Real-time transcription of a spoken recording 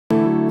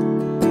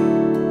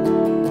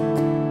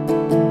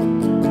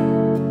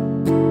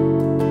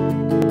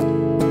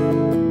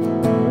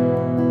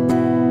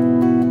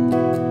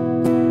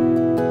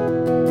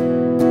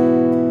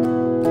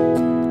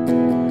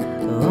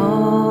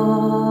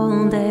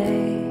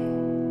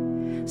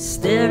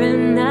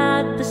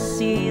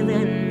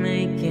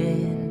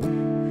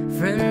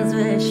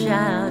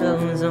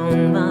shadows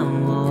on my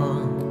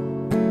wall.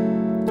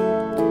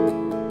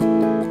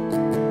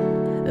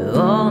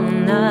 All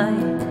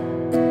night,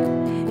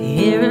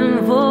 hearing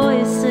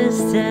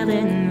voices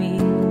telling me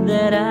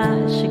that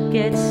I should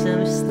get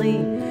some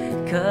sleep,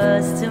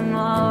 'cause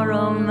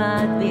tomorrow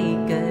might be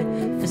good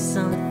for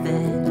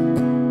something.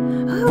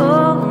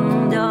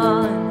 Hold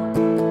on,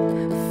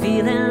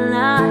 feeling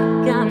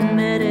like I'm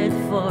headed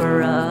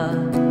for a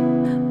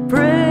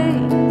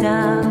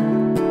breakdown,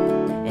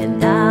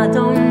 and I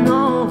don't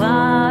know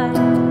why.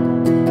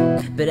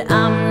 But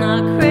I'm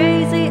not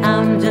crazy,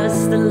 I'm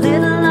just a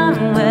little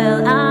unwell.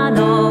 I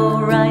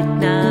know right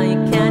now you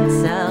can't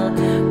tell,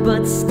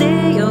 but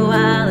stay a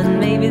while and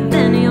maybe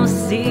then you'll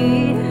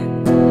see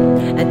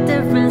a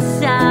different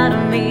side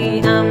of me.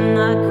 I'm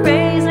not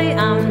crazy,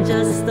 I'm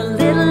just a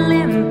little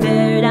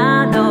impaired. I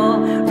know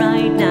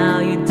right now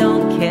you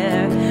don't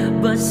care,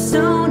 but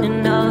soon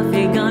enough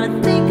you're gonna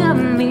think of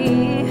me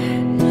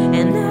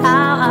and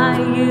how I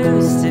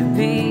used to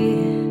be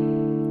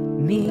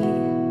me.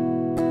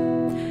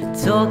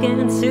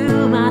 Talking to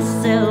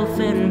myself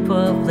in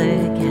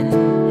public and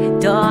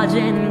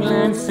dodging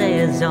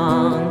glances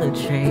on the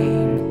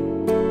train.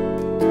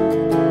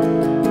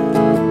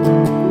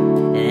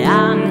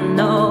 I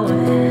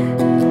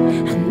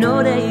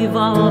know they've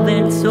all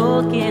been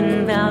talking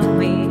about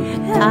me.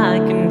 I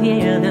can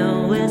hear them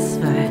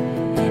whisper,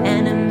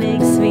 and it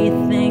makes me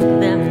think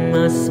there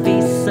must be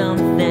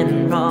something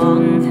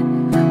wrong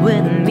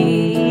with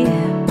me.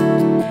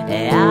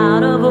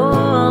 Out of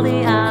all the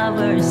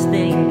hours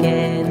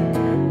thinking,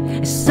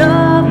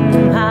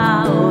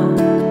 somehow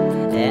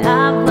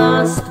I've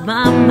lost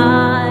my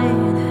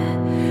mind.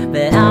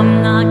 But I'm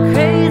not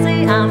crazy,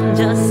 I'm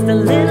just a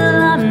little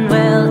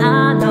unwell.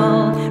 I know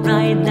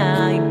right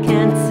now you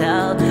can't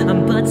tell,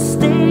 but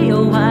stay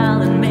a while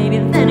and maybe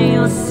then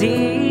you'll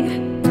see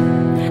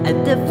a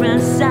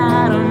different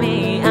side of me.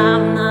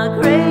 I'm not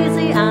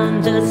crazy, I'm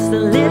just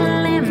a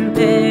little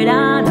impaired.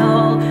 I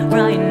know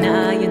right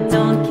now you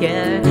don't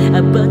care,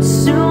 but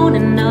soon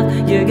enough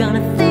you're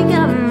gonna think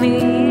of me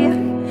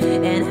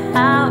and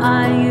how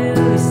I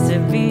used to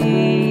be.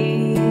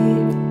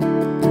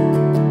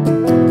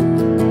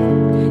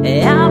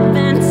 I've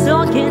been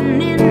talking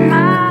in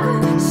my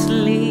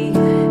sleep.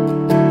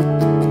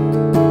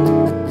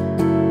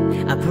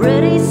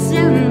 Pretty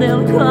soon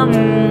they'll come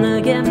to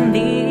get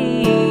me.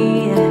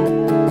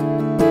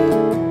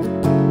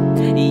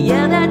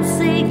 Yeah, they're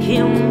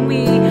taking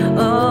me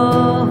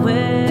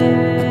away.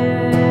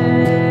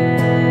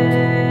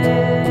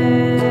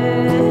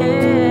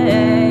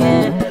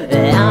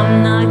 I'm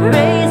not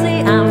crazy,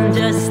 I'm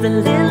just a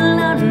little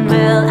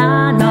unwell.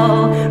 I know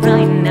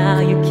right now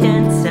you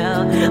can't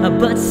tell,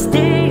 but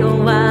stay a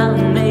while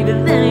and maybe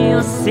then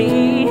you'll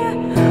see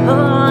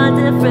a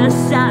different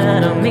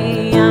side of me.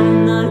 I'm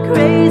not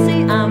crazy,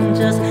 I'm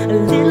just a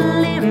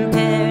little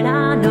impaired.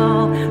 I know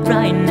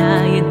right now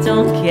you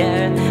don't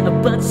care,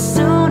 but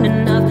soon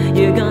enough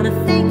you're gonna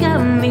think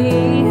of me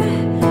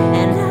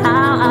and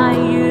how I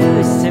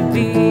used to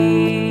be.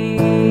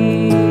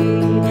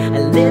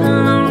 A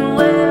little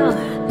unwell,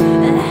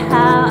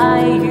 how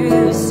I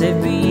used to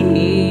be.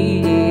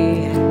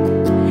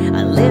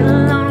 A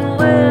little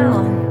unwell,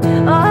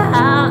 oh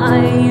how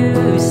I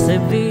used to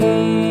be.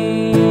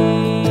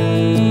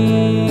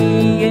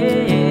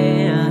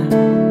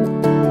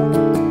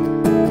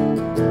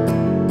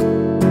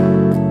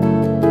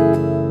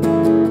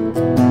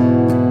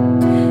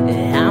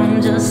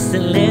 A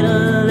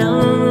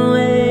little